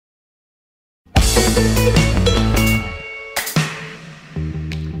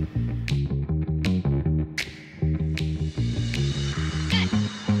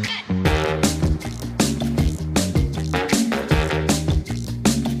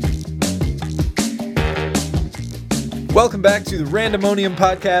Welcome back to the Randomonium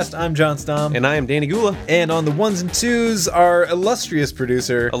Podcast. I'm John Stom. And I am Danny Gula. And on the ones and twos, our illustrious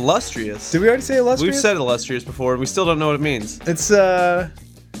producer. Illustrious? Did we already say illustrious? We've said illustrious before, and we still don't know what it means. It's,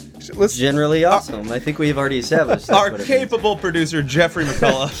 let's... Generally awesome. I think we've already established that's our what it capable producer, Jeffrey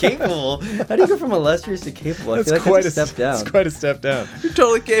McCullough. Capable? How do you go from illustrious to capable? I feel like that's a step down. It's quite a step down. You're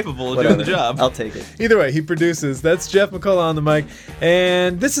totally capable of doing the job. I'll take it. Either way, he produces. That's Jeff McCullough on the mic.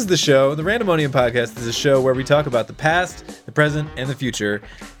 And this is the show. The Randomonium Podcast is a show where we talk about the past, the present, and the future.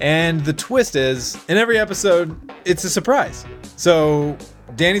 And the twist is, in every episode, it's a surprise. So,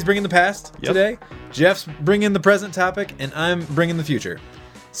 Danny's bringing the past today. Jeff's bringing the present topic, and I'm bringing the future.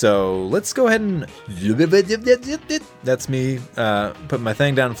 So let's go ahead and... That's me putting my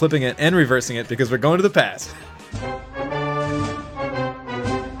thing down, flipping it, and reversing it because we're going to the past.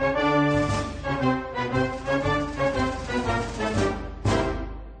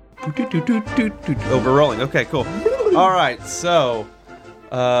 Oh, we're rolling. Okay, cool. All right, so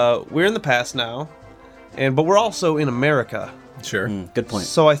we're in the past now, but we're also in America. Sure. Good point.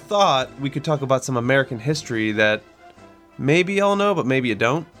 So I thought we could talk about some American history that maybe y'all know, but maybe you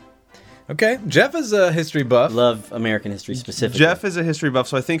don't. Okay. Jeff is a history buff. Love American history specifically. Jeff is a history buff,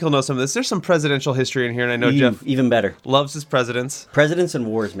 so I think he'll know some of this. There's some presidential history in here, and I know Jeff even better. Loves his presidents. Presidents and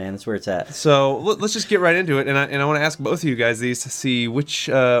wars, man. That's where it's at. So let's just get right into it, and I want to ask both of you guys these to see which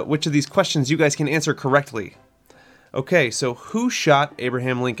of these questions you guys can answer correctly. Okay, so who shot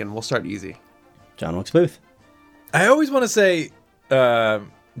Abraham Lincoln? We'll start easy. John Wilkes Booth. I always want to say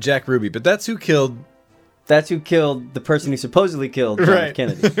Jack Ruby, but that's who killed... That's who killed the person who supposedly killed John F.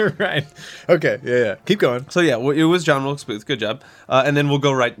 Kennedy. Right. Okay, yeah. Keep going. So yeah, it was John Wilkes Booth. Good job. And then we'll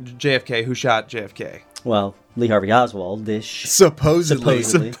go right. JFK. Who shot JFK? Well, Lee Harvey Oswald-ish. Supposedly.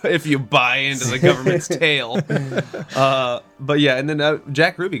 If you buy into the government's tale. But yeah, and then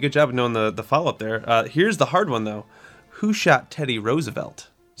Jack Ruby. Good job of knowing the follow-up there. Here's the hard one, though. Who shot Teddy Roosevelt?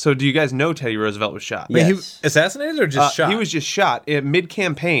 So do you guys know Teddy Roosevelt was shot? Wait, he assassinated or just shot? He was just shot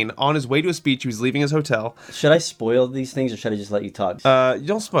mid-campaign on his way to a speech. He was leaving his hotel. Should I spoil these things or should I just let you talk? You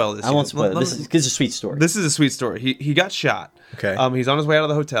don't spoil this. I won't spoil it. This is a sweet story. This is a sweet story. He got shot. Okay. He's on his way out of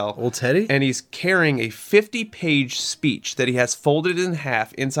the hotel. Old Teddy? And he's carrying a 50-page speech that he has folded in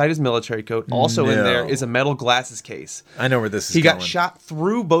half inside his military coat. Also in there is a metal glasses case. I know where this is He going. got shot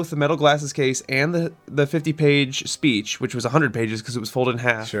through both the metal glasses case and the 50-page speech, which was 100 pages because it was folded in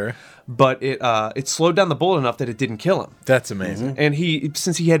half. Sure. But it slowed down the bullet enough that it didn't kill him. That's amazing. And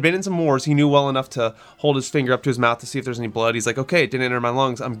since he had been in some wars, he knew well enough to hold his finger up to his mouth to see if there's any blood. He's like, okay, it didn't enter my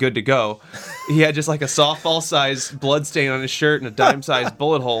lungs. I'm good to go. He had just like a softball-sized blood stain on his shirt and a dime-sized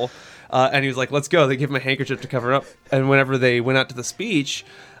bullet hole. And he was like, let's go. They give him a handkerchief to cover up. And whenever they went out to the speech,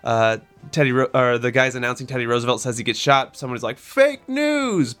 the guys announcing Teddy Roosevelt says he gets shot. Somebody's like, fake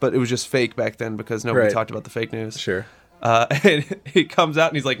news! But it was just fake back then because nobody talked about the fake news. Sure. And he comes out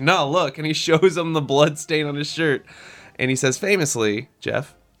and he's like, no, look. And he shows him the blood stain on his shirt. And he says famously,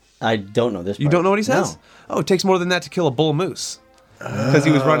 Jeff. I don't know this part. You don't know what he says? No. Oh, it takes more than that to kill a bull moose. Because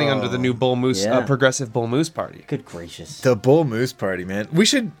he was running under the new bull moose, progressive bull moose party. Good gracious. The Bull Moose Party, man.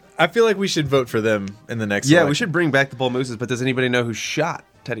 I feel like we should vote for them in the next election. We should bring back the bull mooses, but does anybody know who shot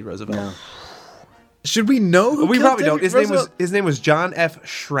Teddy Roosevelt? No. Should we know who We killed probably Teddy don't. Roosevelt? His name was John F.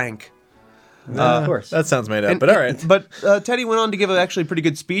 Schrank. Of course. That sounds made up, but all right. But Teddy went on to give an actually pretty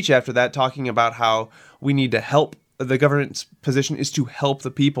good speech after that, talking about how we need to help. The government's position is to help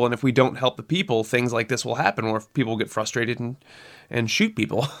the people, and if we don't help the people, things like this will happen, where people get frustrated and shoot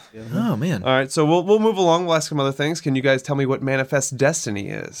people. Oh, man. All right, so we'll move along. We'll ask some other things. Can you guys tell me what Manifest Destiny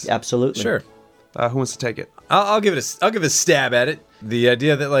is? Absolutely. Sure. Who wants to take it? I'll give it a stab at it. The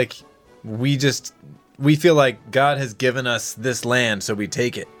idea that like we feel like God has given us this land, so we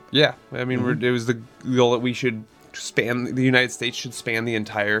take it. Yeah, I mean, it was the goal that we should the United States should span the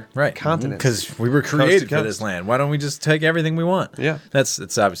entire continent. Because we were created for this land. Why don't we just take everything we want? Yeah.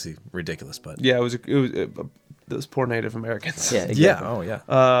 It's obviously ridiculous, but... Yeah, it was those poor Native Americans. Yeah, exactly. Yeah, oh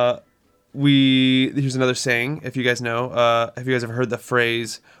yeah. Here's another saying, if you guys know, have you guys ever heard the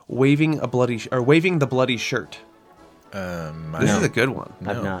phrase, waving the bloody shirt? This is a good one.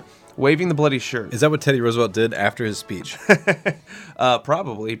 I've not. Waving the bloody shirt. Is that what Teddy Roosevelt did after his speech?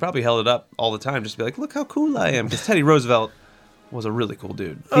 Probably. He probably held it up all the time just to be like, look how cool I am. Because Teddy Roosevelt was a really cool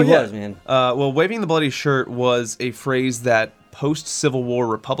dude. He was, man. Well, waving the bloody shirt was a phrase that post-Civil War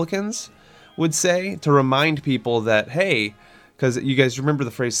Republicans would say to remind people that, hey, because you guys remember the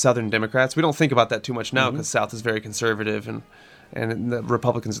phrase Southern Democrats. We don't think about that too much now because South is very conservative and the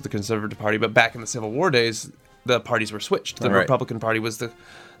Republicans are the conservative party. But back in the Civil War days, the parties were switched. The Republican Party was the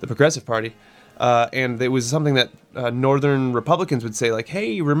Progressive Party. And it was something that Northern Republicans would say, like,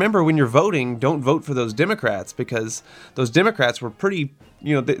 hey, remember when you're voting, don't vote for those Democrats, because those Democrats were pretty,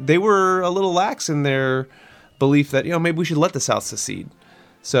 they were a little lax in their belief that, maybe we should let the South secede.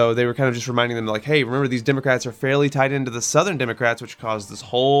 So they were kind of just reminding them, like, hey, remember these Democrats are fairly tied into the Southern Democrats, which caused this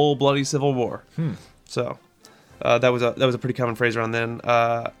whole bloody Civil War. So that was a pretty common phrase around then.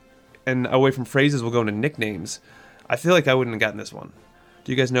 And away from phrases, we'll go into nicknames. I feel like I wouldn't have gotten this one.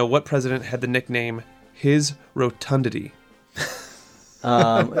 Do you guys know what president had the nickname His Rotundity?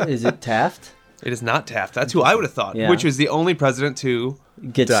 Is it Taft? It is not Taft. That's who I would have thought, Yeah. which was the only president to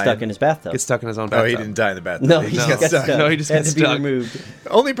Gets Dying. stuck in his bathtub. get stuck in his own Oh, bathtub. he didn't die in the bathtub. No, he he just got got stuck. stuck. No, he just Had got to be stuck. removed.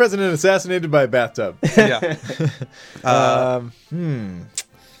 Only president assassinated by a bathtub. Yeah.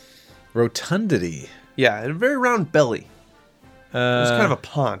 Rotundity. Yeah, and a very round belly. It was kind of a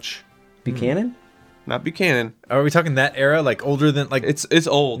paunch. Buchanan? Not Buchanan. Are we talking that era, like older than like It's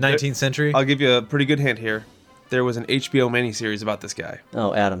old. 19th century? I'll give you a pretty good hint here. There was an HBO miniseries about this guy,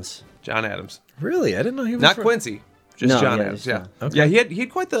 Oh, Adams. John Adams. Really? I didn't know he was Not from- Quincy, just No, John yeah, Adams. just Yeah, John. Okay. yeah. He had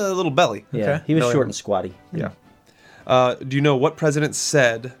quite the little belly. Yeah, Okay. he was No, short yeah. and squatty. Yeah. Do you know what president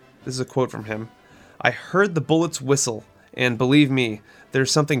said? This is a quote from him. I heard the bullets whistle, and believe me,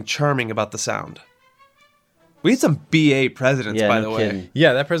 there's something charming about the sound. We had some BA presidents, Yeah, by no the way. kidding.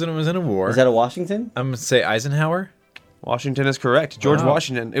 Yeah, that president was in a war. Is that a Washington? I'm gonna say Eisenhower. Washington is correct. George Wow.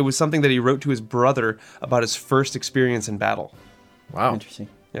 Washington. It was something that he wrote to his brother about his first experience in battle. Wow. Interesting.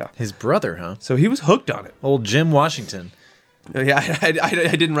 Yeah. His brother, huh? So he was hooked on it. Old Jim Washington. Yeah, I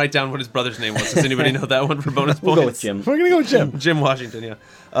didn't write down what his brother's name was. Does anybody know that one for bonus points? We'll go with Jim. We're gonna go with Jim. Jim Washington,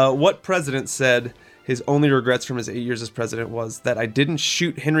 yeah. What president said his only regrets from his 8 years as president was that I didn't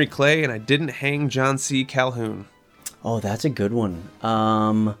shoot Henry Clay and I didn't hang John C. Calhoun? Oh, that's a good one.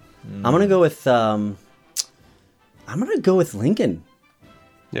 I'm gonna go with Lincoln.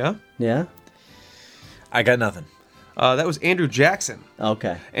 Yeah? Yeah. I got nothing. That was Andrew Jackson.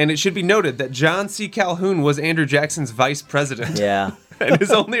 Okay. And it should be noted that John C. Calhoun was Andrew Jackson's vice president. Yeah. And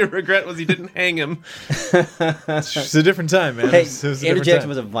his only regret was he didn't hang him. It's a different time, man. Hey, It was a Andrew different Jackson time.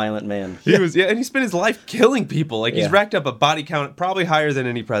 was a violent man. He he spent his life killing people. Like he's Yeah. racked up a body count probably higher than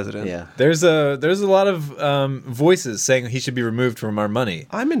any president. Yeah. There's a lot of voices saying he should be removed from our money.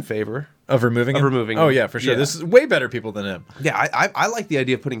 I'm in favor. Of removing him? removing Oh him. yeah, for sure. Yeah. This is way better people than him. Yeah, I like the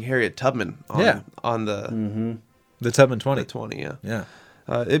idea of putting Harriet Tubman on, Yeah. on the, The Tubman 20. the 20, yeah. Yeah.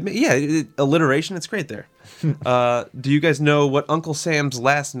 Alliteration, it's great there. Do you guys know what Uncle Sam's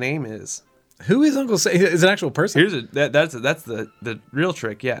last name is? Who is Uncle Sam? Is it an actual person? Here's that's the real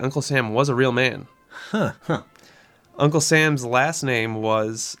trick. Yeah, Uncle Sam was a real man. Huh. Uncle Sam's last name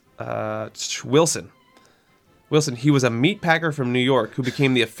was Wilson. Wilson, he was a meat packer from New York who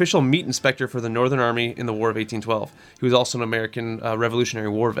became the official meat inspector for the Northern Army in the War of 1812. He was also an American Revolutionary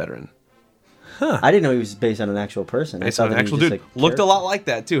War veteran. I didn't know he was based on an actual person. I Based thought on an that he actual was dude. just, like, Looked a character. lot like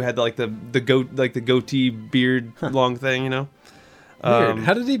that too. Had like the goatee beard long thing, you know. Weird.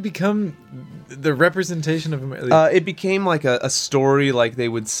 How did he become the representation of America? It became like a story, like they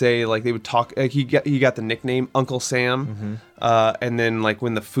would say, like they would talk. Like he got the nickname Uncle Sam, and then like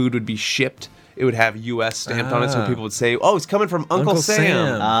when the food would be shipped, it would have U.S. stamped on it, so Ah. people would say, "Oh, it's coming from Uncle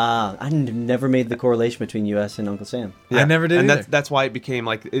Sam." I never made the correlation between U.S. and Uncle Sam. I never did and either. that's why it became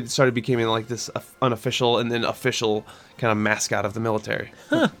like it started becoming like this unofficial and then official kind of mascot of the military.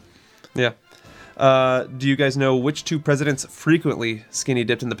 Yeah. Do you guys know which two presidents frequently skinny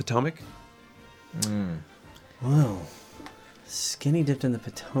dipped in the Potomac? Whoa. Skinny dipped in the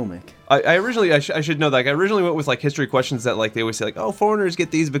Potomac. I originally I should know that. Like, I originally went with like history questions that like they always say like, oh, foreigners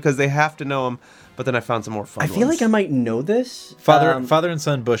get these because they have to know them. But then I found some more fun. I feel ones. like I might know this. Father and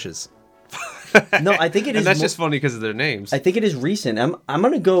son Bushes. No, I think it is. and that's mo- just funny because of their names. I think it is recent. I'm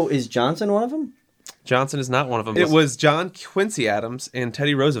gonna go. Is Johnson one of them? Johnson is not one of them. It was John Quincy Adams and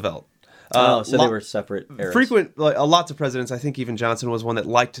Teddy Roosevelt. So they were separate eras. Frequent, like lots of presidents. I think even Johnson was one that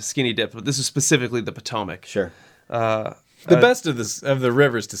liked to skinny dip, but this is specifically the Potomac. Sure. The best of the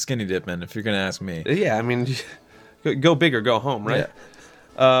rivers to skinny dip in, if you're gonna ask me. Yeah, I mean, go big or go home, right?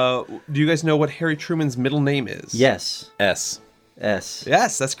 Do you guys know what Harry Truman's middle name is? Yes. S. S.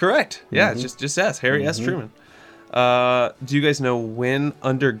 Yes, that's correct. Yeah, it's just S. Harry S. Truman. Do you guys know when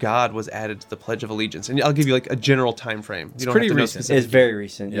 "Under God" was added to the Pledge of Allegiance? And I'll give you like a general time frame. You don't pretty have to know recent. specific- It's very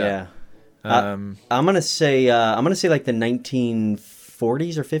recent. Yeah. Yeah. I'm gonna say like the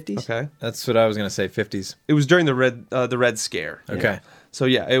 1940s or 50s. Okay. That's what I was gonna say. 50s. It was during the Red Scare. Okay. So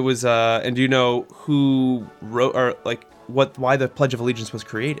yeah, it was. And do you know who wrote or like why the Pledge of Allegiance was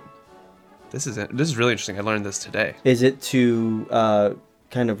created. This is really interesting. I learned this today. Is it to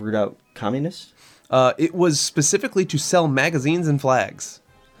kind of root out communists? It was specifically to sell magazines and flags.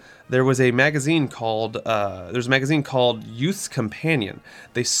 There was a magazine called Youth's Companion.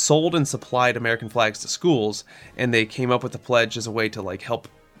 They sold and supplied American flags to schools, and they came up with the pledge as a way to like help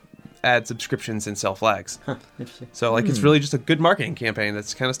add subscriptions and sell flags. Huh, interesting. So like it's really just a good marketing campaign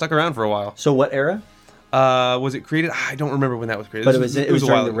that's kind of stuck around for a while. So what era? Was it created? I don't remember when that was created. But it was a during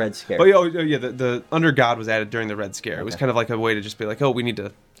while the ago. Red Scare. But yeah, the Under God was added during the Red Scare. It was kind of like a way to just be like, oh, we need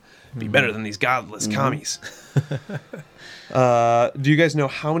to be better than these godless commies. Do you guys know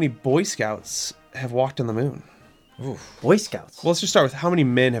how many Boy Scouts have walked on the moon? Boy Scouts. Well, let's just start with how many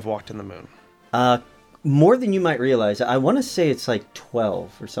men have walked on the moon. More than you might realize. I want to say it's like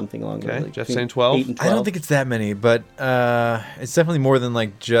 12 or something along those Okay, lines. Jeff Between saying 12? 8 and I 12. don't think it's that many, but it's definitely more than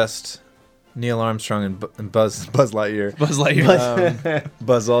like just Neil Armstrong and Buzz Lightyear. Buzz Lightyear.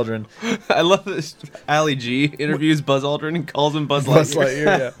 Buzz Aldrin. I love this. Ali G interviews Buzz Aldrin and calls him Buzz Buzz Lightyear.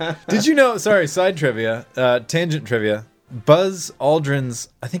 Lightyear, yeah. Did you know, sorry, side trivia, tangent trivia, Buzz Aldrin's,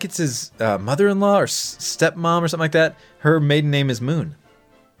 I think it's his mother-in-law or stepmom or something like that, her maiden name is Moon.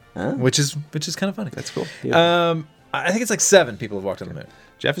 Huh? Which is kind of funny. That's cool. I think it's like 7 people have walked on the moon.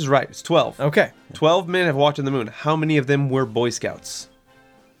 Jeff is right. It's 12. Okay. 12 men have walked on the moon. How many of them were Boy Scouts?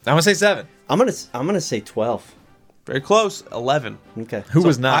 I'm gonna say 7. I'm gonna say 12. Very close. 11. Okay. Who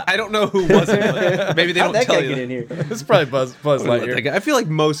was not? I don't know who wasn't. But maybe they How'd don't that tell guy you. get in here? It's probably Buzz Lightyear. I feel like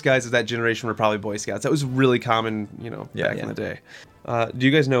most guys of that generation were probably Boy Scouts. That was really common, back in the day. Do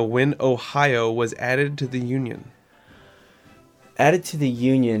you guys know when Ohio was added to the Union? Added to the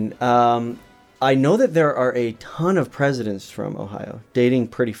Union. I know that there are a ton of presidents from Ohio, dating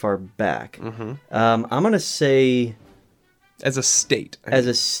pretty far back. Mm-hmm. I'm gonna say, As a state. as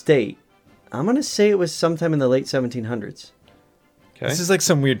a state, I'm gonna say it was sometime in the late 1700s. Okay. This is like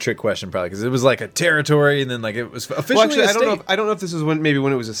some weird trick question, probably, because it was like a territory, and then like it was officially Well, actually, a I don't know. state. I don't know if this was maybe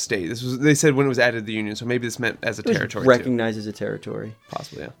when it was a state. They said when it was added to the Union, so maybe this meant as a It was territory too. recognized as a territory.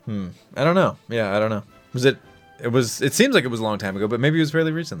 Possibly, yeah. I don't know. Yeah, I don't know. It seems like it was a long time ago, but maybe it was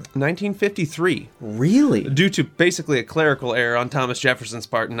fairly recent. 1953, Really? due to basically a clerical error on Thomas Jefferson's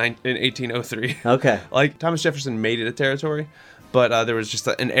part in 1803. Okay. Like Thomas Jefferson made it a territory, but there was just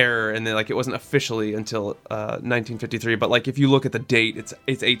an error, and then like it wasn't officially until 1953. But like if you look at the date, it's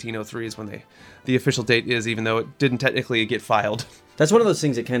 1803 is when the official date is, even though it didn't technically get filed. That's one of those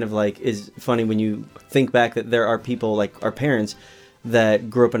things that kind of like is funny when you think back that there are people like our parents that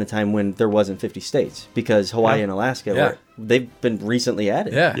grew up in a time when there wasn't 50 states, because Hawaii Yeah. and Alaska Yeah. they've been recently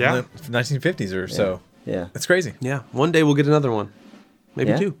added. Yeah, Yeah. in the 1950s or so. Yeah. It's crazy. Yeah, one day we'll get another one, maybe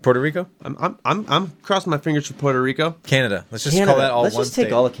Yeah. 2. Puerto Rico, I'm crossing my fingers for Puerto Rico. Canada. Let's just Canada. call that all Let's one just take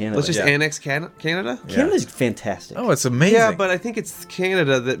state. all of Canada. Let's just Yeah. annex Canada. Canada's fantastic. Oh, it's amazing. Yeah, but I think it's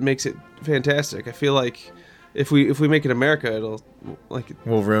Canada that makes it fantastic. I feel like if we make it America, it'll like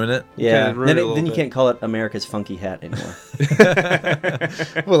We'll ruin it. Yeah. kinda ruin Then, it a then little you bit. can't call it America's funky hat anymore.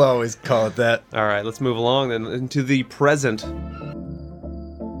 We'll always call it that. All right, let's move along then into the present.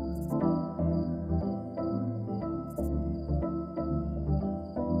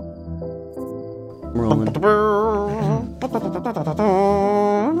 Rolling.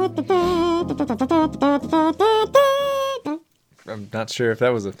 I'm not sure if that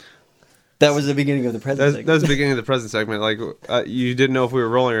was a. That was the beginning of the present. That was the beginning of the present segment. Like you didn't know if we were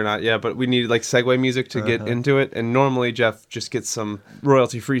rolling or not, yeah. But we needed like segue music to get into it, and normally Jeff just gets some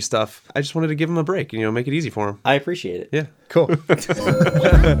royalty-free stuff. I just wanted to give him a break, make it easy for him. I appreciate it. Yeah. Cool.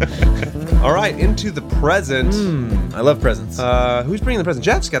 All right, into the present. I love presents. Who's bringing the present?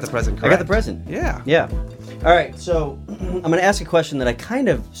 Jeff's got the present. I Correct? got the present. Yeah. Yeah. All right. So I'm going to ask a question that I kind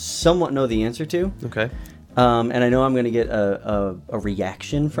of somewhat know the answer to. Okay. And I know I'm going to get a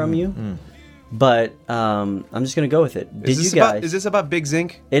reaction from you. But I'm just going to go with it. Did you guys... Is this about Big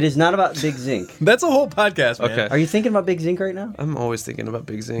Zinc? It is not about Big Zinc. That's a whole podcast, man. Okay. Are you thinking about Big Zinc right now? I'm always thinking about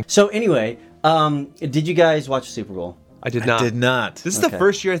Big Zinc. So anyway, did you guys watch the Super Bowl? I did I not. did not. This is the Okay.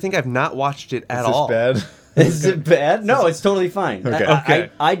 first year I think I've not watched it at Is this all. bad? Is it bad? No, it's totally fine. Okay. Okay.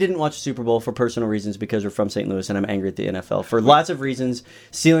 I didn't watch Super Bowl for personal reasons because we're from St. Louis and I'm angry at the NFL for lots of reasons.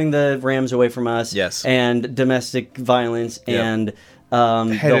 Stealing the Rams away from us. Yes. And domestic violence Yep. and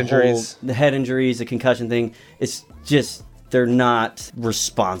head injuries. the head injuries, the concussion thing. It's just, they're not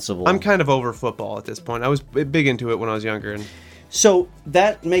responsible. I'm kind of over football at this point. I was big into it when I was younger. And So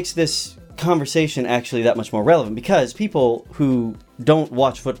that makes this conversation actually that much more relevant because people who don't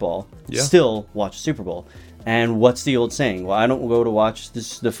watch football Yeah. still watch Super Bowl. And what's the old saying? Well, I don't go to watch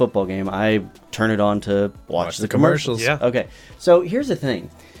the football game. I turn it on to watch the commercials. Yeah. Okay. So here's the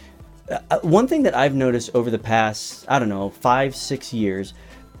thing. One thing that I've noticed over the past, I don't know, 5-6 years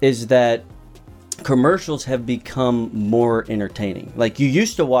is that commercials have become more entertaining. Like, you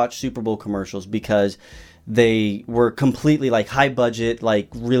used to watch Super Bowl commercials because they were completely like high budget, like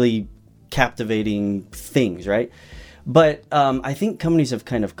really captivating things, right? But I think companies have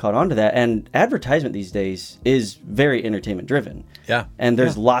kind of caught on to that, and advertisement these days is very entertainment driven. Yeah. And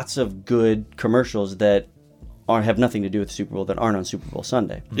there's lots of good commercials that have nothing to do with the Super Bowl that aren't on Super Bowl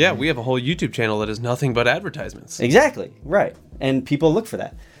Sunday. Yeah, we have a whole YouTube channel that is nothing but advertisements. Exactly, right. And people look for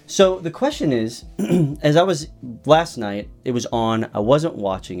that. So the question is, as I was last night, it was on, I wasn't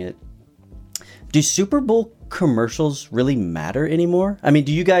watching it. Do Super Bowl commercials really matter anymore? I mean,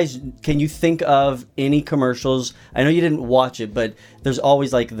 can you think of any commercials? I know you didn't watch it, but there's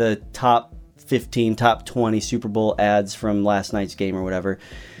always like the top 15, top 20 Super Bowl ads from last night's game or whatever.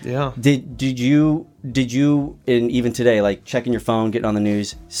 Yeah. Did you and even today, like checking your phone, getting on the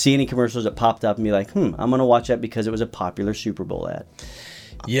news, see any commercials that popped up and be like, I'm going to watch that because it was a popular Super Bowl ad?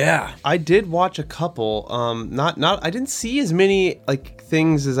 Yeah. I did watch a couple. I didn't see as many like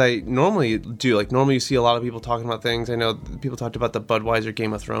things as I normally do. Like, normally you see a lot of people talking about things. I know people talked about the Budweiser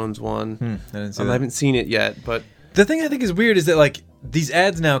Game of Thrones one. I didn't see that. I haven't seen it yet, but The thing I think is weird is that like these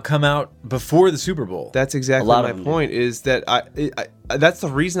ads now come out before the Super Bowl. that's exactly A lot my of them point. Is that I that's the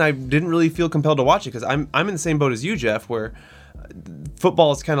reason I didn't really feel compelled to watch it, because I'm in the same boat as you, Jeff, where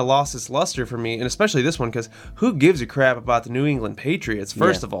football has kind of lost its luster for me, and especially this one, because who gives a crap about the New England Patriots,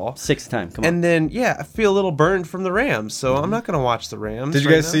 first Yeah. of all? Sixth time, come on. And then, I feel a little burned from the Rams, so I'm not going to watch the Rams. Did you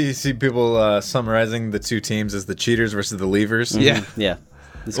right guys now. see people summarizing the two teams as the cheaters versus the leavers? Yeah. Yeah.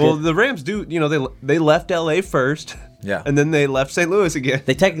 It's Well, good. the Rams do, they left LA first. Yeah. And then they left St. Louis again.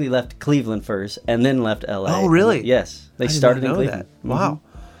 They technically left Cleveland first and then left LA. Oh, really? Yes. They I did started not in know Cleveland. that. Wow.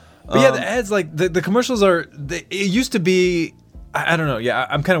 But yeah, the ads, like the commercials it used to be, I don't know. Yeah,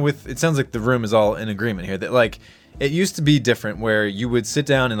 I'm kind of with, it sounds like the room is all in agreement here that like it used to be different where you would sit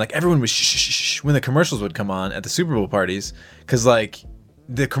down and like everyone was shh when the commercials would come on at the Super Bowl parties, because like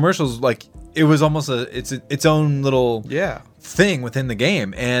the commercials, like it was almost its own little thing within the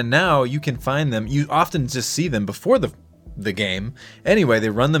game. And now you can find them, you often just see them before the game. Anyway, they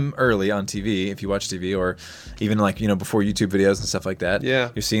run them early on TV if you watch TV, or even like, before YouTube videos and stuff like that.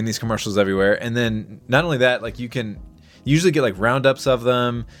 Yeah. You're seeing these commercials everywhere. And then not only that, like you can usually get like roundups of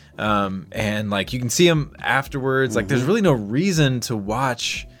them, and like you can see them afterwards. Like there's really no reason to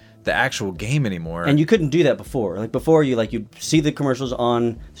watch the actual game anymore. And you couldn't do that before. Like before, you'd see the commercials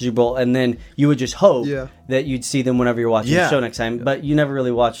on Super Bowl, and then you would just hope that you'd see them whenever you're watching the show next time. But you never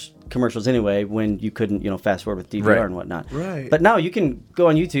really watched commercials anyway when you couldn't, fast forward with DVR and whatnot. Right. But now you can go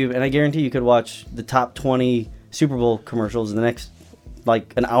on YouTube, and I guarantee you could watch the top 20 Super Bowl commercials in the next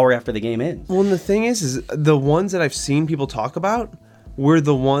like an hour after the game ends. Well, and the thing is the ones that I've seen people talk about were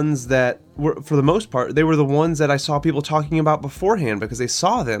the ones that were, for the most part, they were the ones that I saw people talking about beforehand because they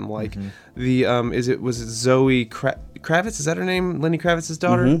saw them. Like the was it Zoe Kravitz? Is that her name? Lenny Kravitz's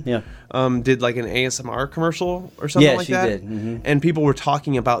daughter. Yeah. Did like an ASMR commercial or something like she that. did. And people were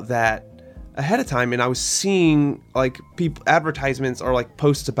talking about that ahead of time, and I was seeing like advertisements or like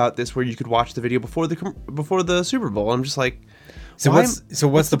posts about this where you could watch the video before the Super Bowl. I'm just like, So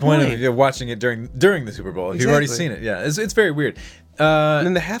what's the point of watching it during the Super Bowl if you've already seen it? Yeah, it's very weird. And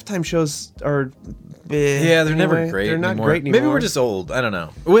then the halftime shows are they're never great. They're not anymore. great anymore. Maybe we're just old. I don't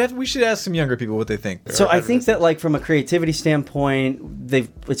know. We should ask some younger people what they think. So I think that like from a creativity standpoint,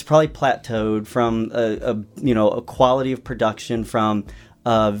 it's probably plateaued from a quality of production, from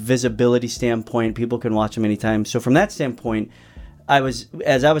a visibility standpoint. People can watch them anytime. So from that standpoint,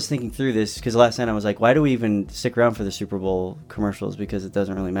 as I was thinking through this, because last night I was like, why do we even stick around for the Super Bowl commercials? Because it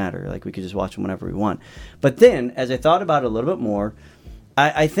doesn't really matter. Like, we could just watch them whenever we want. But then, as I thought about it a little bit more,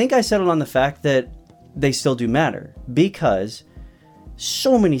 I think I settled on the fact that they still do matter, because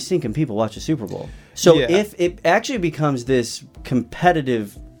so many stinking people watch the Super Bowl. So if it actually becomes this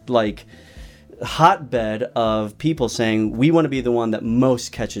competitive, like, hotbed of people saying, we want to be the one that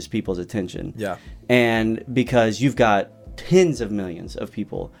most catches people's attention. Yeah. And because you've got tens of millions of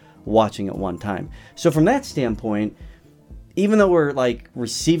people watching at one time. So from that standpoint, even though we're like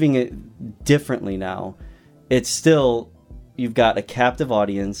receiving it differently now, it's still, you've got a captive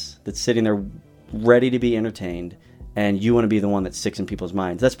audience that's sitting there ready to be entertained, and you want to be the one that sticks in people's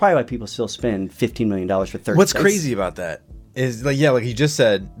minds. That's probably why people still spend $15 million for 30 What's seconds. crazy about that is like you just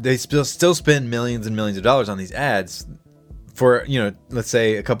said, they still spend millions and millions of dollars on these ads for, let's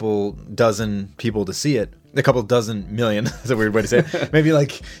say a couple dozen people to see it. A couple dozen million, that's a weird way to say it. Maybe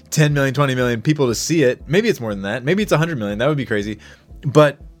like 10 million, 20 million people to see it. Maybe it's more than that. Maybe it's 100 million. That would be crazy.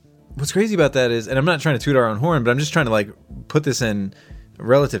 But what's crazy about that is, and I'm not trying to toot our own horn, but I'm just trying to like put this in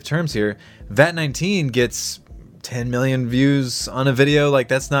relative terms here, VAT19 gets 10 million views on a video. Like,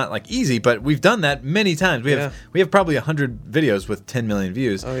 that's not like easy, but we've done that many times. We have probably 100 videos with 10 million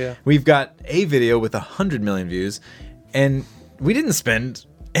views. Oh yeah. We've got a video with 100 million views, and we didn't spend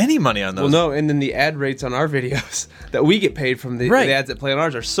any money on those. Well, no, and then the ad rates on our videos that we get paid from the ads that play on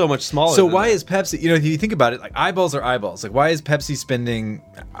ours are so much smaller. So why is Pepsi, if you think about it, like, eyeballs are eyeballs. Like, why is Pepsi spending,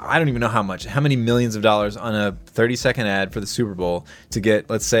 I don't even know how many millions of dollars on a 30-second ad for the Super Bowl to get,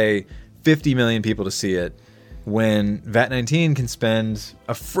 let's say, 50 million people to see it, when VAT19 can spend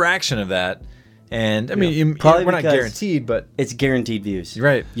a fraction of that? And I mean, probably we're not because guaranteed, but it's guaranteed views.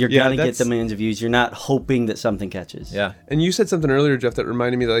 Right. You're Yeah, gonna get that's- the millions of views. You're not hoping that something catches. yeah. And you said something earlier, Jeff, that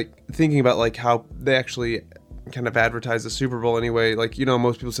reminded me, like, thinking about, like, how they actually kind of advertise the Super Bowl anyway. Like,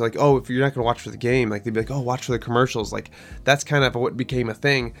 most people say, like, oh, if you're not going to watch for the game, like, they'd be like, oh, watch for the commercials. Like, that's kind of what became a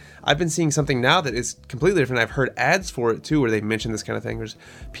thing. I've been seeing something now that is completely different. I've heard ads for it, too, where they mention this kind of thing. There's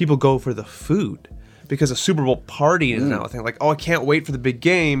people go for the food. Because a Super Bowl party is now a thing. Like, oh, I can't wait for the big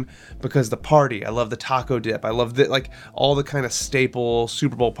game because the party. I love the taco dip. I love all the kind of staple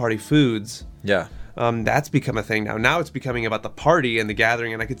Super Bowl party foods. Yeah. That's become a thing now. Now it's becoming about the party and the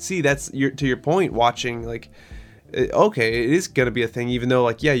gathering, and I could see that's to your point. Watching, like, okay, it is gonna be a thing, even though,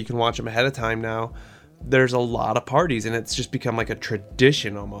 like, yeah, you can watch them ahead of time now. There's a lot of parties, and it's just become like a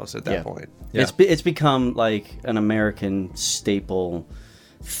tradition almost at that point. Yeah. It's become like an American staple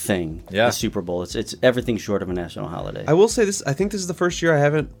thing. Yeah. The Super Bowl. It's everything short of a national holiday. I will say this: I think this is the first year I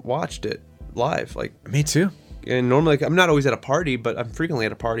haven't watched it live. Like, Me too. and normally, like, I'm not always at a party, but I'm frequently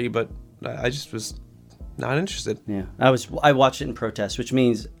at a party. But I just was not interested. Yeah, I watched it in protest, which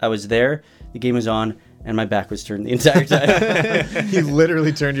means I was there, the game was on, and my back was turned the entire time. You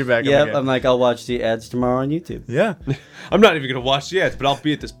literally turned your back. Yep, up I'm like, I'll watch the ads tomorrow on YouTube. yeah. I'm not even gonna watch the ads, but I'll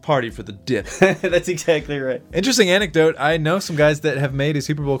be at this party for the dip. That's exactly right. Interesting anecdote. I know some guys that have made a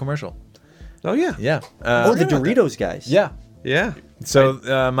Super Bowl commercial. Oh yeah, Yeah. Oh, the Doritos guys. Yeah. yeah.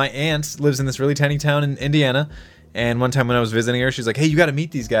 So my aunt lives in this really tiny town in Indiana, and one time when I was visiting her, she's like, "Hey, you got to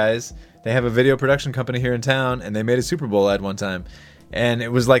meet these guys. They have a video production company here in town, and they made a Super Bowl ad one time." And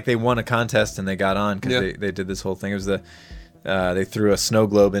it was like they won a contest and they got on because they did this whole thing. It was they threw a snow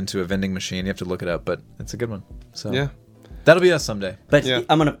globe into a vending machine. You have to look it up, but it's a good one. So Yeah. that'll be us someday. But Yeah.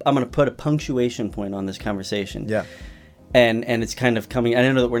 I'm gonna put a punctuation point on this conversation. Yeah. And it's kind of coming. I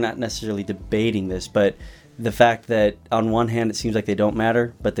know that we're not necessarily debating this, but the fact that on one hand it seems like they don't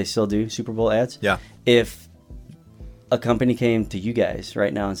matter, but they still do Super Bowl ads. Yeah. If a company came to you guys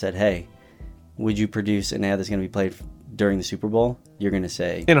right now and said, "Hey, would you produce an ad that's going to be played during the Super Bowl?" You're going to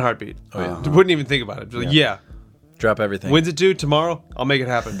say, In a heartbeat. Oh, yeah. Wouldn't even think about it. Just like, yeah. Drop everything. When's it due? Tomorrow? I'll make it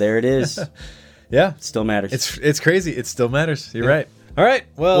happen. "There it is." Yeah. Still matters. It's crazy. It still matters. You're right. All right.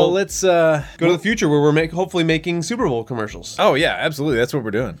 Well, let's Go to the future where we're hopefully making Super Bowl commercials. Oh yeah, absolutely. That's what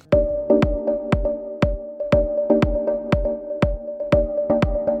we're doing.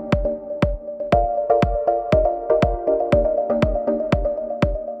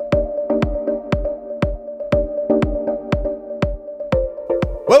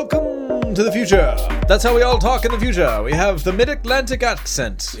 Welcome to the future. That's how we all talk in the future. We have the mid-Atlantic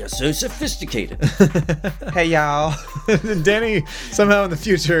accent. You're so sophisticated. Hey, y'all. And Danny somehow in the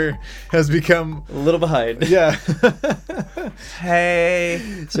future has become A little behind. yeah. Hey.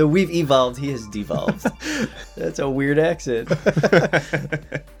 So we've evolved. He has devolved. That's a weird accent.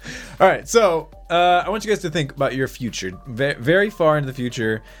 All right, so I want you guys to think about your future, very far into the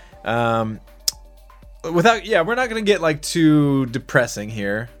future. We're not gonna get like too depressing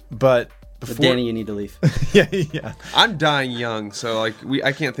here, but before, But Danny, you need to leave. yeah. I'm dying young, so like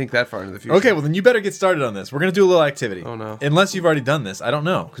I can't think that far into the future. Okay, well then you better get started on this. We're gonna do a little activity. Oh, no. Unless you've already done this, I don't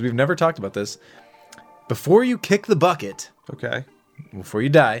know because we've never talked about this. Before you kick the bucket, Okay. before you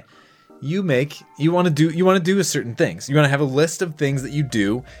die, you want to do a certain things. You want to have a list of things that you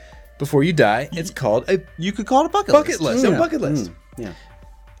do before you die. It's called a You could call it a bucket list. Yeah. A bucket list. Yeah.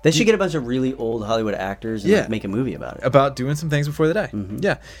 They should get a bunch of really old Hollywood actors and Yeah. like, make a movie about it. about doing some things before they die.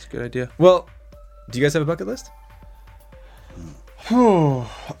 Yeah. It's a good idea. Well, do you guys have a bucket list?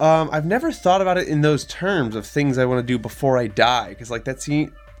 I've never thought about it in those terms of things I want to do before I die, because like that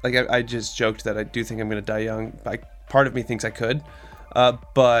scene, like I just joked that I do think I'm going to die young. Like part of me thinks I could,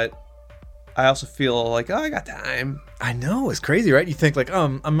 but I also feel like I got time. I know, it's crazy, right? You think like,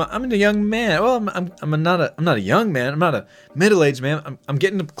 I'm a young man. Well, I'm not a young man. I'm not a middle-aged man. I'm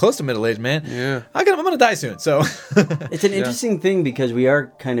getting close to middle-aged man. Yeah. I'm gonna die soon. So It's an interesting thing because we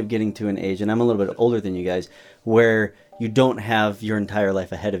are kind of getting to an age, and I'm a little bit older than you guys, where you don't have your entire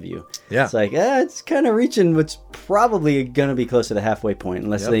life ahead of you. Yeah. It's like, it's kind of reaching what's probably going to be close to the halfway point,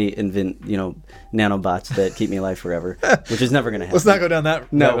 unless they invent, nanobots that keep me alive forever, which is never going to happen. Let's not go down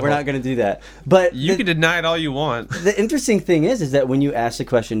that. No, we're not going to do that. But You can deny it all you want. the interesting thing is that when you ask the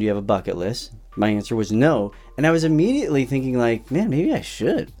question, do you have a bucket list? My answer was no. And I was immediately thinking like, man, maybe I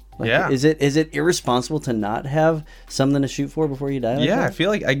should. Like, Yeah. Is it irresponsible to not have something to shoot for before you die? Like Yeah, that? I feel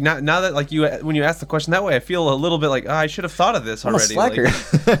like now that like when you ask the question that way, I feel a little bit like I should have thought of this I'm a already. slacker.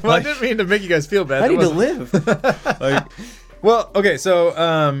 Like, Well, I didn't mean to make you guys feel bad. I That need to wasn't- live. Well, okay, so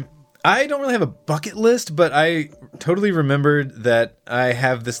I don't really have a bucket list, but I totally remembered that I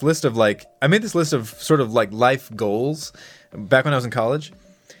have this list of I made this list of sort of like life goals back when I was in college,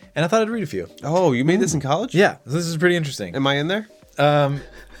 and I thought I'd read a few. oh, you made this in college? Yeah, this is pretty interesting. Am I in there?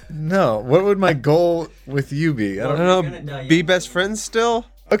 No, what would my goal with you be? I I don't don't You're gonna know. die Be young. best friends still?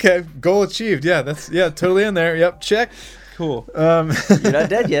 Okay, goal achieved. Yeah, that's totally in there. Yep, check. Cool. You're not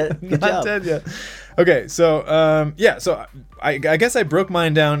dead yet. Good Not job. dead yet. Okay, so so I guess I broke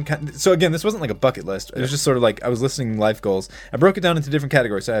mine down. So again, this wasn't like a bucket list. It was just sort of like I was listing life goals. I broke it down into different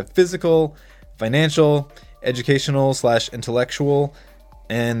categories. So I have physical, financial, educational / intellectual,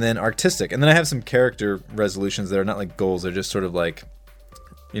 and then artistic. And then I have some character resolutions that are not like goals. They're just sort of like,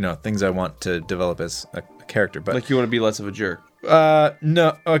 things I want to develop as a character. But Like you want to be less of a jerk.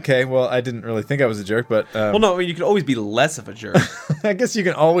 no, okay. Well, I didn't really think I was a jerk, but Well, no, I mean, you could always be less of a jerk. I guess you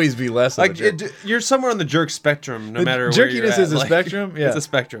can always be less of a Like jerk. you're somewhere on the jerk spectrum, no The matter where you're jerkiness at. is a Like, spectrum? Yeah. It's a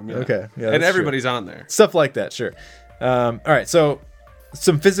spectrum. Yeah. Okay, yeah, and that's everybody's on there. Stuff like that, sure. All right, so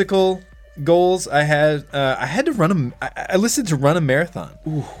some physical goals I had. I had to run I listed to run a marathon,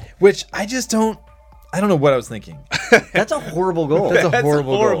 which I don't know what I was thinking. That's a horrible goal. That's a That's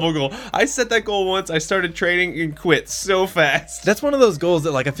horrible a horrible goal. I set that goal once. I started training and quit so fast. That's one of those goals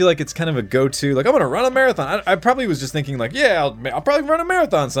that I feel like it's kind of a go-to. Like I'm gonna run a marathon. I probably was just thinking like, yeah, I'll probably run a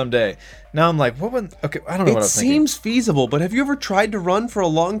marathon someday. Now I'm like, what would? Okay, I don't know what I It was thinking. seems feasible, but have you ever tried to run for a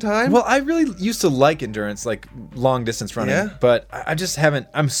long time? Well, I really used to like endurance, like long distance running, Yeah? but I just haven't.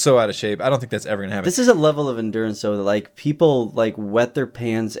 I'm so out of shape. I don't think that's ever gonna happen. This is a level of endurance, though, that people wet their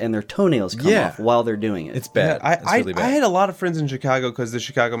pants and their toenails come Yeah. off while they're doing it. It's bad. Yeah, It's really bad. I had a lot of friends in Chicago because the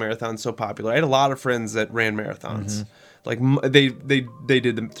Chicago Marathon's so popular. I had a lot of friends that ran marathons. Like they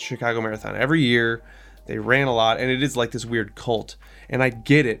did the Chicago Marathon every year. They ran a lot, and it is like this weird cult. And I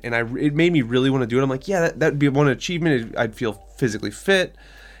get it, and it made me really want to do it. I'm like, yeah, that'd be one achievement. I'd feel physically fit,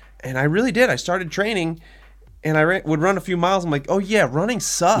 and I really did. I started training, and I would run a few miles. I'm like, oh yeah, running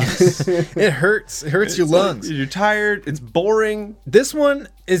sucks. It hurts. It hurts your lungs. You're tired. It's boring. This one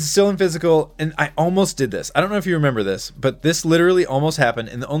is still in physical, and I almost did this. I don't know if you remember this, but this literally almost happened,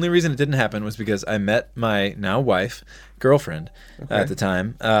 and the only reason it didn't happen was because I met my now wife, girlfriend at the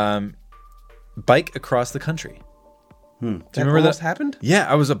time, bike across the country. Do you remember almost that? happened? Yeah,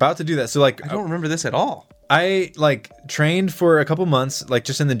 I was about to do that. So I don't remember this at all. I trained for a couple months,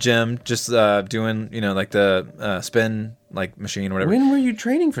 just in the gym, just doing the spin machine or whatever. When were you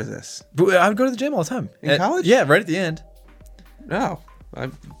training for this? But I would go to the gym all the time. In college? Yeah, right at the end. No. The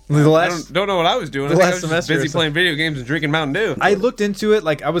I last don't know what I was doing. the I think last I was just semester or busy something. playing video games and drinking Mountain Dew. I looked into it.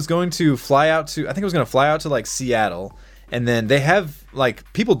 I was going to fly out to. I think I was going to fly out to Seattle, and then they have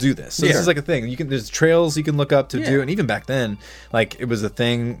people do this. So this Yeah. is a thing. There's trails you can look up to Yeah. do, and even back then, it was a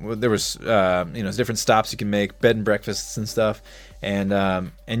thing. There was different stops you can make, bed and breakfasts and stuff, and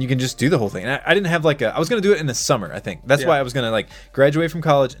you can just do the whole thing. And I didn't have I was going to do it in the summer. I think that's why I was going to graduate from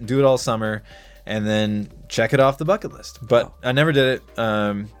college and do it all summer, and then check it off the bucket list. But I never did it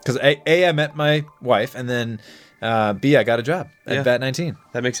because I met my wife, and then B, I got a job at Yeah. Bat 19.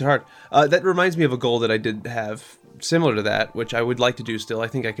 That makes it hard. That reminds me of a goal that I did have similar to that, which I would like to do still. I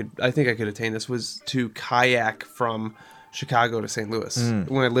think I could attain this, was to kayak from Chicago to St. Louis.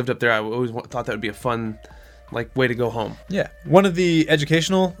 When I lived up there, I always thought that would be a fun way to go home. Yeah. One of the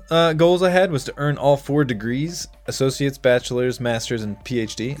educational goals I had was to earn all 4 degrees: associates, bachelor's, master's, and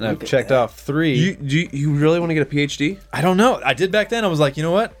PhD. And I've checked off 3. You really want to get a PhD? I don't know. I did back then. I was like, you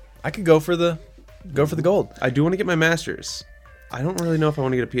know what? I could go for the gold. I do want to get my master's. I don't really know if I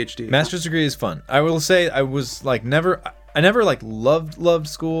want to get a PhD. Master's degree is fun. I will say I was I never loved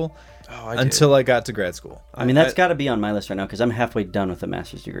school I did. until I got to grad school. I mean, that's got to be on my list right now because I'm halfway done with a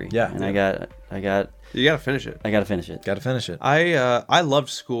master's degree. Yeah. And I got You got to finish it. to finish it. Got to finish it. I loved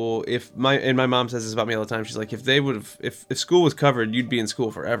school. My mom says this about me all the time. She's like, if school was covered, you'd be in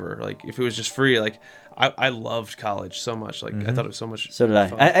school forever. If it was just free, I loved college so much. I thought it was so much. So did I.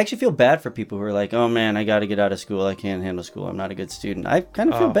 fun. I actually feel bad for people who are like, oh man, I got to get out of school. I can't handle school. I'm not a good student. I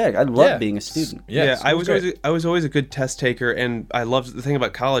kind of feel bad. I love Yeah. being a student. Yeah, I school's was great. I was always a good test taker, and I loved the thing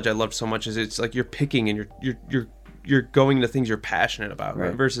about college. I loved so much is it's you're picking and you're you're going into things you're passionate about, right?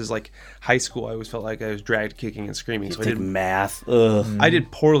 Right. Versus like high school, I always felt like I was dragged kicking and screaming. So Take math. Ugh. I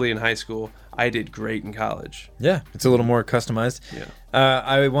did poorly in high school. I did great in college. Yeah, it's a little more customized. Yeah.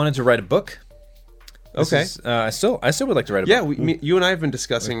 I wanted to write a book. This Okay. is- I still would like to write a Yeah, book. you and I have been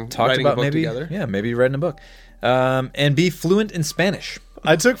discussing Talked writing about a book maybe together. Yeah, maybe writing a book. And be fluent in Spanish.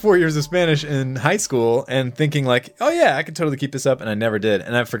 I took 4 years of Spanish in high school and thinking like, oh yeah, I could totally keep this up, and I never did,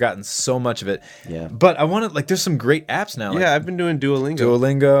 and I've forgotten so much of it. Yeah. But I want to like. There's some great apps now. Like Yeah, I've been doing Duolingo.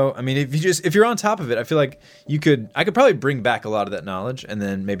 Duolingo. I mean, if you're on top of it, I feel like I could probably bring back a lot of that knowledge and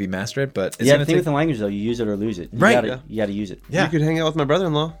then maybe master it. But it's Yeah, gonna the thing take, with the language though, you use it or lose it. You Right. You gotta use it. yeah, You could hang out with my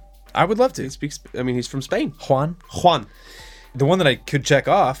brother-in-law. I would love He to. speaks. I mean, he's from Spain. Juan. Juan. The one that I could check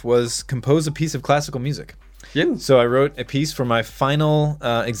off was compose a piece of classical music. Yeah. So I wrote a piece for my final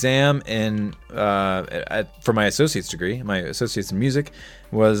exam for my associate's degree. My associate's in music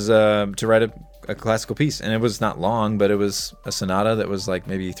was to write a classical piece, and it was not long, but it was a sonata that was like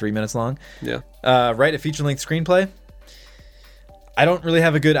maybe 3 minutes long. Yeah. Write a feature-length screenplay. I don't really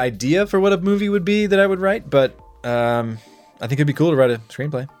have a good idea for what a movie would be that I would write, but I think it'd be cool to write a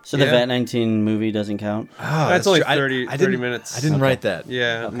screenplay. So the Yeah. Vat 19 movie doesn't count. Oh, That's only true. 30 didn't- minutes. I didn't write that.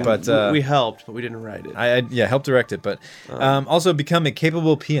 Yeah. But, we helped, but we didn't write it. I helped direct it, but also become a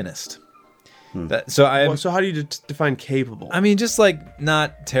capable pianist. So How do you define capable? I mean, just like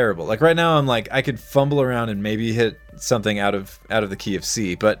not terrible. Like right now, I'm like I could fumble around and maybe hit something out of the key of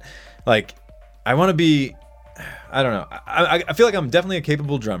C, but like I want to be. I don't know. I feel like I'm definitely a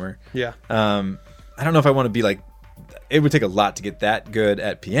capable drummer. yeah. I don't know if I want to be like. It would take a lot to get that good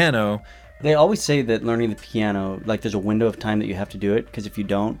at piano. They always say that learning the piano, like there's a window of time that you have to do it, because if you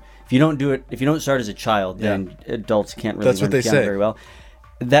don't do it, if you don't start as a child, then adults can't really That's learn what they piano say. very well.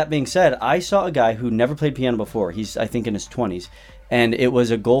 That being said, I saw a guy who never played piano before. He's, I think, in his 20s. And it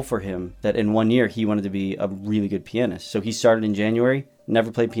was a goal for him that in 1 year he wanted to be a really good pianist. So he started in January,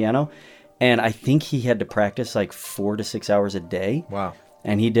 never played piano. And I think he had to practice like 4 to 6 hours a day. Wow.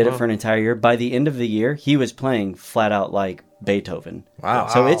 And he did it for an entire year. By the end of the year, he was playing flat out like Beethoven. Wow.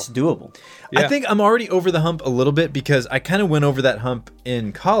 So it's doable. I Yeah. think I'm already over the hump a little bit because I kind of went over that hump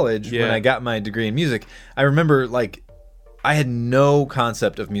in college when Yeah. I got my degree in music. I remember like I had no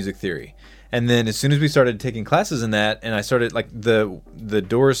concept of music theory. And then as soon as we started taking classes in that and I started like the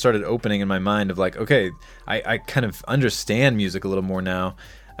doors started opening in my mind of like, okay, I kind of understand music a little more now.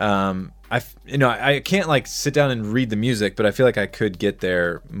 I can't like sit down and read the music, but I feel like I could get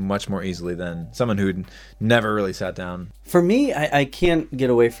there much more easily than someone who'd never really sat down. For me, I can't get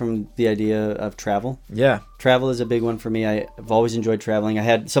away from the idea of travel. Yeah. Travel is a big one for me. I've always enjoyed traveling. I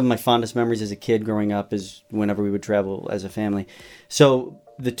had some of my fondest memories as a kid growing up is whenever we would travel as a family. So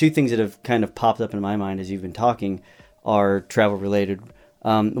the two things that have kind of popped up in my mind as you've been talking are travel related.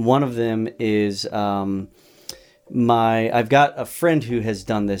 One of them is I've got a friend who has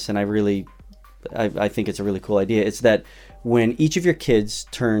done this, and I think it's a really cool idea. It's that when each of your kids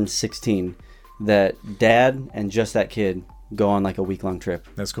turn 16, that dad and just that kid go on like a week-long trip.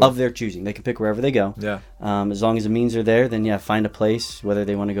 That's cool. Of their choosing. They can pick wherever they go. Yeah. As long as the means are there, then find a place, whether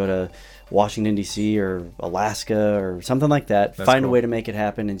they want to go to Washington, D.C. or Alaska or something like that. That's Find a cool. way to make it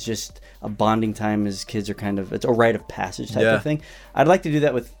happen. It's just a bonding time as kids are it's a rite of passage type Yeah. of thing. I'd like to do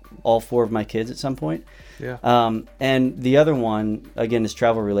that with all 4 of my kids at some point. Yeah. And the other one, again, is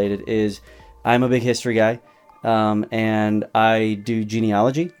travel related, is I'm a big history guy, and I do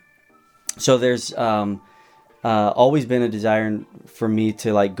genealogy. So there's always been a desire for me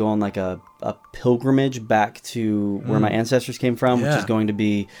to like go on like a pilgrimage back to where my ancestors came from, which Yeah. is going to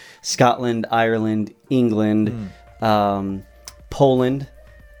be Scotland, Ireland, England, Poland,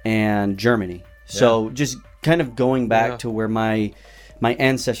 and Germany. So just kind of going back Yeah. to where my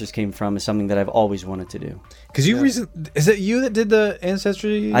ancestors came from is something that I've always wanted to do. Because you is it you that did the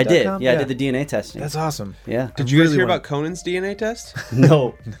Ancestry? I did. Yeah, I did the DNA testing. That's awesome. Yeah. Did you guys really hear wanna- about Conan's DNA test?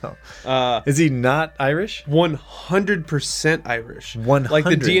 No. Is he not Irish? 100% Irish. 100, Like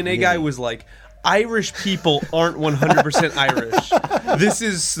the DNA guy really? was like, Irish people aren't 100% Irish. This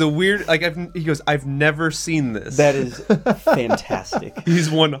is the weird. Like he goes, I've never seen this. That is fantastic. He's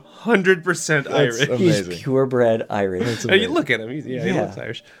 100% Irish. amazing. He's purebred Irish. And you look at him. He Yeah. looks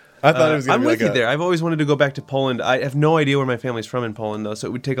Irish. I thought it was. Gonna I'm be with like you there. I've always wanted to go back to Poland. I have no idea where my family's from in Poland, though, so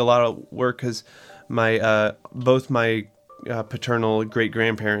it would take a lot of work because both my paternal great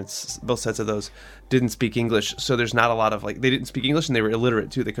grandparents, both sets of those, didn't speak English. So there's not a lot of they didn't speak English and they were illiterate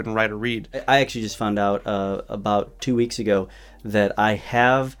too. They couldn't write or read. I actually just found out about 2 weeks ago that I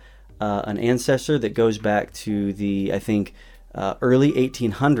have an ancestor that goes back to the, I think, early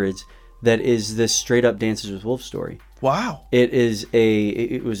 1800s that is this straight up Dances with Wolves story. Wow.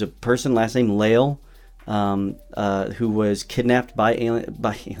 It was a person, last name Lale, who was kidnapped by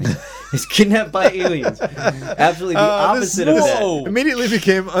aliens. Is kidnapped by aliens. Absolutely the opposite of that. Whoa. Immediately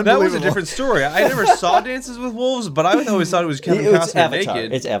became unbelievable. That was a different story. I never saw Dances with Wolves, but I always thought it was Kevin It's Costner Avatar.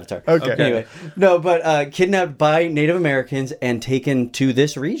 naked. It's Avatar. Okay. Anyway, no, but kidnapped by Native Americans and taken to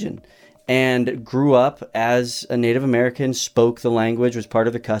this region, and grew up as a Native American, spoke the language, was part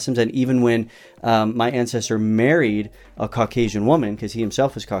of the customs, and even when my ancestor married a Caucasian woman, because he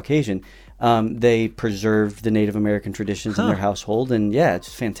himself was Caucasian, they preserved the Native American traditions in their household, and yeah,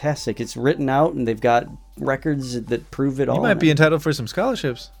 it's fantastic. It's written out, and they've got records that prove it all. You might be entitled for some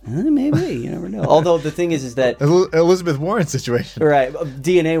scholarships. Maybe, you never know. Although the thing is that Elizabeth Warren situation. right,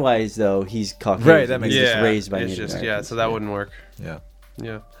 DNA wise though, he's Caucasian. Right, that makes He's sense. just raised by it's Native just, Americans. so that wouldn't work. Yeah.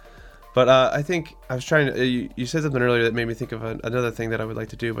 Yeah. But I think I was trying to. You said something earlier that made me think of another thing that I would like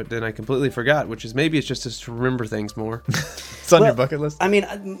to do, but then I completely forgot. Which is maybe it's just to remember things more. It's on your bucket list. I mean,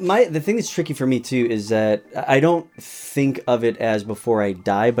 the thing that's tricky for me too is that I don't think of it as before I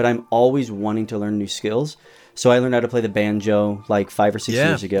die, but I'm always wanting to learn new skills. So I learned how to play the banjo like 5 or 6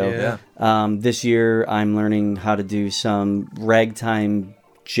 years ago. Yeah. This year I'm learning how to do some ragtime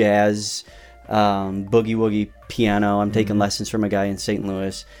jazz, boogie woogie piano. I'm taking lessons from a guy in St.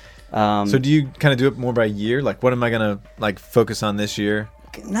 Louis. So do you kind of do it more by year? Like, what am I going to like focus on this year?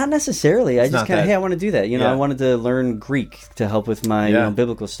 Not necessarily. I just not kind of, that- hey, I want to do that. You know, Yeah. I wanted to learn Greek to help with my Yeah.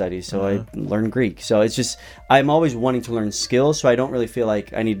 biblical studies. So I learned Greek. So it's just, I'm always wanting to learn skills. So I don't really feel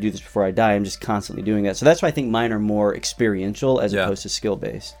like I need to do this before I die. I'm just constantly doing that. So that's why I think mine are more experiential as Yeah. opposed to skill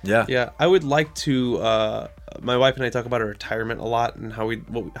based. Yeah. Yeah, I would like to. My wife and I talk about our retirement a lot and how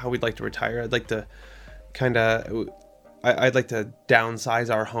we'd like to retire. I'd like to kind of. I'd like to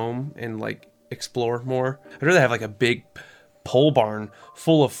downsize our home and like explore more. I'd rather have like a big pole barn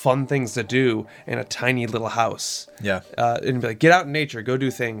full of fun things to do and a tiny little house. Yeah. And be like, get out in nature, go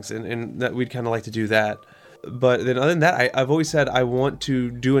do things, and that we'd kind of like to do that. But then other than that, I've always said I want to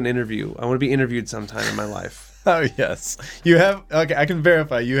do an interview. I want to be interviewed sometime in my life. Oh, yes. You have, okay, I can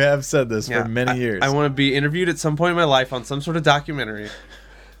verify. You have said this for many years. I want to be interviewed at some point in my life on some sort of documentary.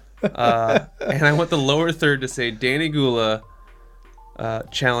 And I want the lower third to say Danny Gula,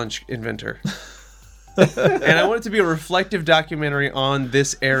 challenge inventor. And I want it to be a reflective documentary on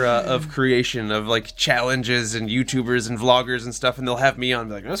this era of creation of like challenges and YouTubers and vloggers and stuff, and they'll have me on,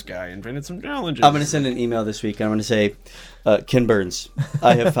 be like, this guy invented some challenges. I'm going to send an email this week. I'm going to say, Ken Burns,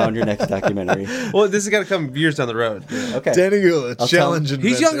 I have found your next documentary. Well, this has got to come years down the road. Okay. Danny Gula, I'll challenge tell him.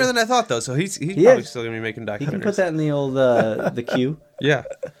 He's inventor. younger than I thought, though, so he's probably is. still gonna be making documentaries. You can put that in the old the queue. Yeah.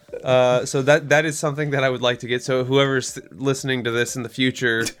 So that is something that I would like to get. So whoever's listening to this in the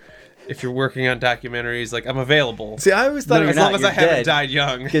future, if you're working on documentaries, like I'm available. See, I always thought No, it as was you're long as not, I you're haven't dead. died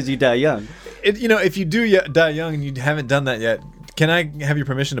young. Because you die young. you know, if you do die young and you haven't done that yet, can I have your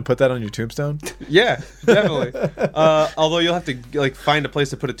permission to put that on your tombstone? Yeah, definitely. Although you'll have to like find a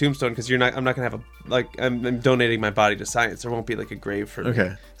place to put a tombstone because I'm not gonna have I'm donating my body to science. There won't be like a grave for me.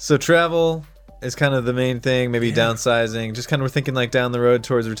 Okay. So travel is kind of the main thing, maybe downsizing. Just kind of we're thinking like down the road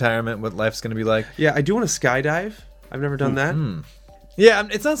towards retirement, what life's going to be like. Yeah, I do want to skydive. I've never done that. Yeah,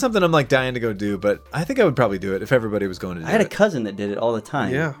 it's not something I'm like dying to go do, but I think I would probably do it if everybody was going to do I had a it. cousin that did it all the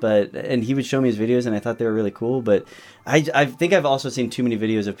time. Yeah. And he would show me his videos, and I thought they were really cool. But I think I've also seen too many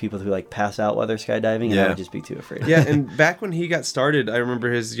videos of people who like pass out while they're skydiving, and I Yeah. would just be too afraid. Yeah, and back when he got started, I remember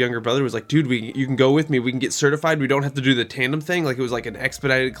his younger brother was like, "Dude, you can go with me. We can get certified. We don't have to do the tandem thing. Like it was like an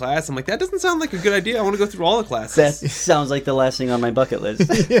expedited class." I'm like, "That doesn't sound like a good idea. I want to go through all the classes." That sounds like the last thing on my bucket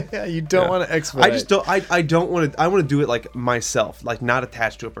list. Yeah, you don't want to expedite. I just don't. I don't want to. I want to do it like myself, like not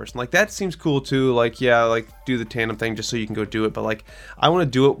attached to a person. Like that seems cool too. Like yeah, like do the tandem thing just so you can go do it. But like I want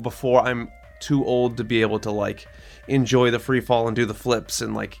to do it before I'm too old to be able to like enjoy the free fall and do the flips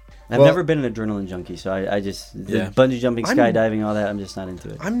and like. I've Well- never been an adrenaline junkie, so I just Yeah. bungee jumping, I'm- skydiving, all that. I'm just not into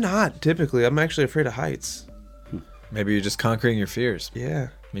it. I'm not typically. I'm actually afraid of heights. Maybe you're just conquering your fears. Yeah.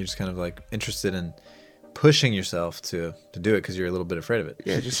 You're just kind of like interested in pushing yourself to do it because you're a little bit afraid of it.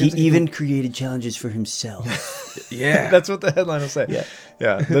 Yeah. It just He seems like even created challenges for himself. yeah. That's what the headline will say. Yeah.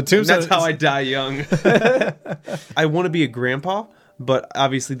 Yeah. The tombstone. That's how I die young. I want to be a grandpa, but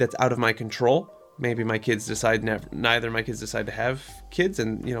obviously that's out of my control. Maybe my kids decide neither of my kids decide to have kids,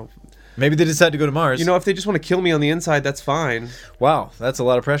 and Maybe they decide to go to Mars. if they just want to kill me on the inside, that's fine. Wow, that's a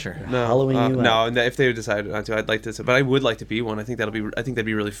lot of pressure. No, Hollowing you no, out. and if they decide not to, I'd like to. But I would like to be one. I think that'd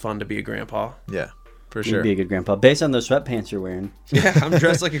be really fun to be a grandpa. Yeah. for You'd sure. be a good grandpa based on those sweatpants you're wearing. Yeah, I'm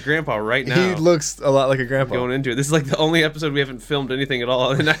dressed like a grandpa right now. He looks a lot like a grandpa. Going into it. This is like the only episode we haven't filmed anything at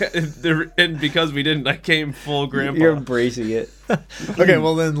all, and because we didn't, I came full grandpa. You're embracing it. Okay,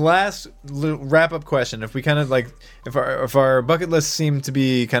 well then, last wrap up question: if we kind of like, if our bucket list seemed to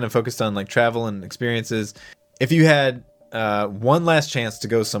be kind of focused on like travel and experiences, if you had one last chance to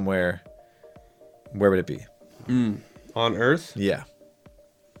go somewhere, where would it be? On Earth? Yeah.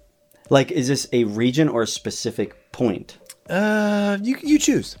 Like, is this a region or a specific point? You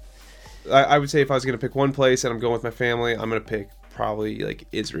choose. I would say if I was going to pick one place and I'm going with my family, I'm going to pick probably like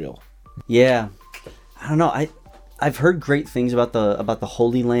Israel. Yeah, I don't know. I've heard great things about the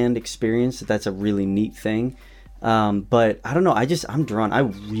Holy Land experience. That's a really neat thing. But I don't know. I'm drawn. I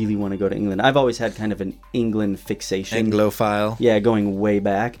really want to go to England. I've always had kind of an England fixation. Anglophile. Yeah, going way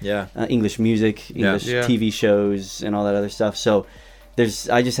back. Yeah. English music, English Yeah. TV shows, and all that other stuff. So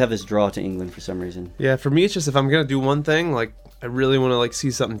I just have this draw to England for some reason. Yeah, for me, it's just if I'm going to do one thing, like I really want to like see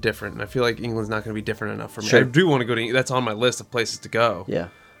something different. And I feel like England's not going to be different enough for me. Sure. I do want to go to that's on my list of places to go. Yeah.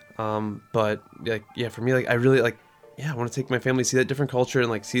 But like, yeah, for me, like I really like, yeah, I want to take my family, see that different culture and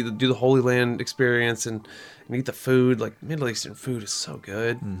like do the Holy Land experience and eat the food. Like Middle Eastern food is so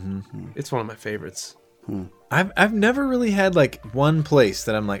good. Mm-hmm. It's one of my favorites. I've never really had like one place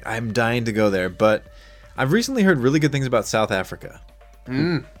that I'm like I'm dying to go there, but I've recently heard really good things about South Africa.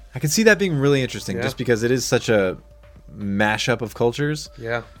 I can see that being really interesting, Yeah. just because it is such a mashup of cultures.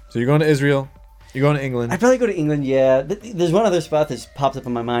 Yeah. So you're going to Israel, you're going to England. I'd probably go to England, yeah. There's one other spot that's popped up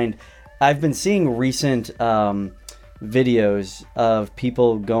in my mind. I've been seeing recent videos of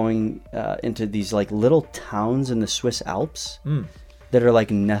people going into these like little towns in the Swiss Alps that are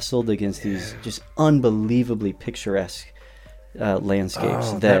like nestled against these just unbelievably picturesque landscapes.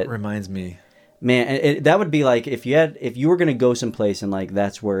 Oh, that reminds me. Man, that would be like if you were gonna go someplace and like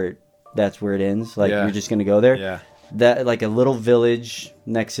that's where it ends. Like Yeah. you're just gonna go there. Yeah. That like a little village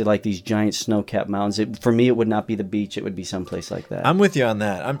next to like these giant snow-capped mountains. For me, it would not be the beach. It would be someplace like that. I'm with you on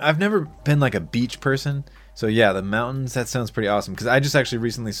that. I've never been like a beach person. So yeah, the mountains, that sounds pretty awesome. Because I just actually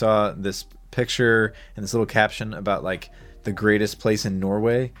recently saw this picture and this little caption about like the greatest place in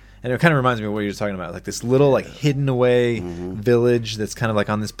Norway. And it kind of reminds me of what you're talking about. Like this little like hidden away village that's kind of like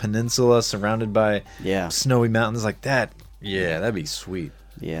on this peninsula surrounded by Yeah. snowy mountains like that. Yeah, that'd be sweet.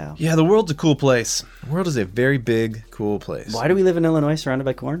 Yeah. Yeah, the world's a cool place. The world is a very big, cool place. Why do we live in Illinois surrounded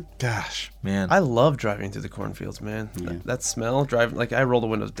by corn? Gosh, man. I love driving through the cornfields, man. Yeah. That smell, driving, like I roll the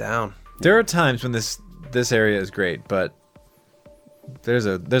windows down. There are times when this area is great, but there's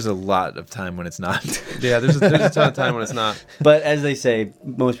a lot of time when it's not. Yeah, there's a ton of time when it's not. But as they say,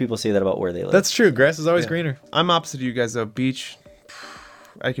 most people say that about where they live. That's true. Grass is always Yeah. greener. I'm opposite of you guys though. Beach,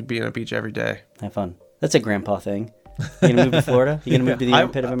 I could be in a beach every day. Have fun. That's a grandpa thing. You gonna move to Florida? You gonna move to the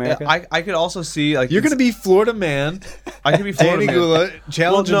armpit of America? I could also see like You're gonna be Florida man. I could be Florida Danny man. Gula,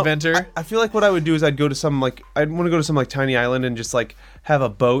 challenge Well, no, inventor. I feel like what I would do is I'd go to some like I'd want to go to some like tiny island and just like have a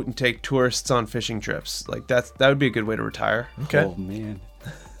boat and take tourists on fishing trips. Like that would be a good way to retire. Okay. Oh man,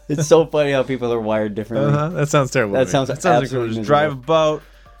 it's so funny how people are wired differently. That sounds terrible. That to me. sounds That sounds like absolutely just miserable. drive a boat.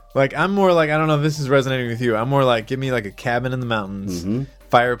 Like I'm more like I don't know if this is resonating with you. I'm more like give me like a cabin in the mountains,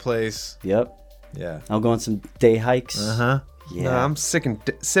 fireplace. Yep. Yeah. I'll go on some day hikes. Uh-huh. Yeah. No, I'm sipping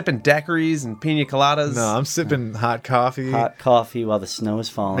daiquiris and pina coladas. No, I'm sipping hot coffee. Hot coffee while the snow is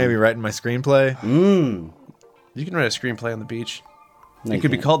falling. Maybe writing my screenplay. Mmm. You can write a screenplay on the beach. No, It you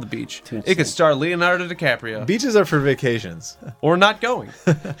could be can't. called The Beach. Too much It could sand. star Leonardo DiCaprio. Beaches are for vacations. Or not going.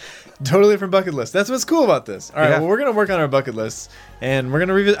 Totally different bucket list. That's what's cool about this. All right, Yeah. well, we're gonna work on our bucket lists, and we're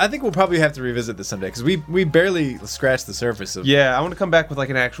gonna revisit. I think we'll probably have to revisit this someday because we barely scratched the surface of. Yeah, I want to come back with like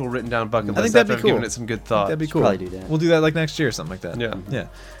an actual written down bucket list. I think that'd be after I've given cool. it some good thought. That'd be cool. probably do that. We'll do that like next year or something like that. Yeah. Yeah.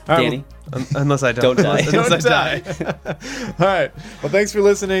 All right, Danny, Unless I don't. Don't die. Unless I die. All right. Well, thanks for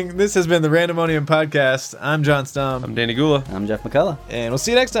listening. This has been the Randomonium Podcast. I'm John Stom, I'm Danny Gula. I'm Jeff McCullough. and we'll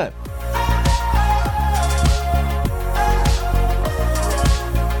see you next time.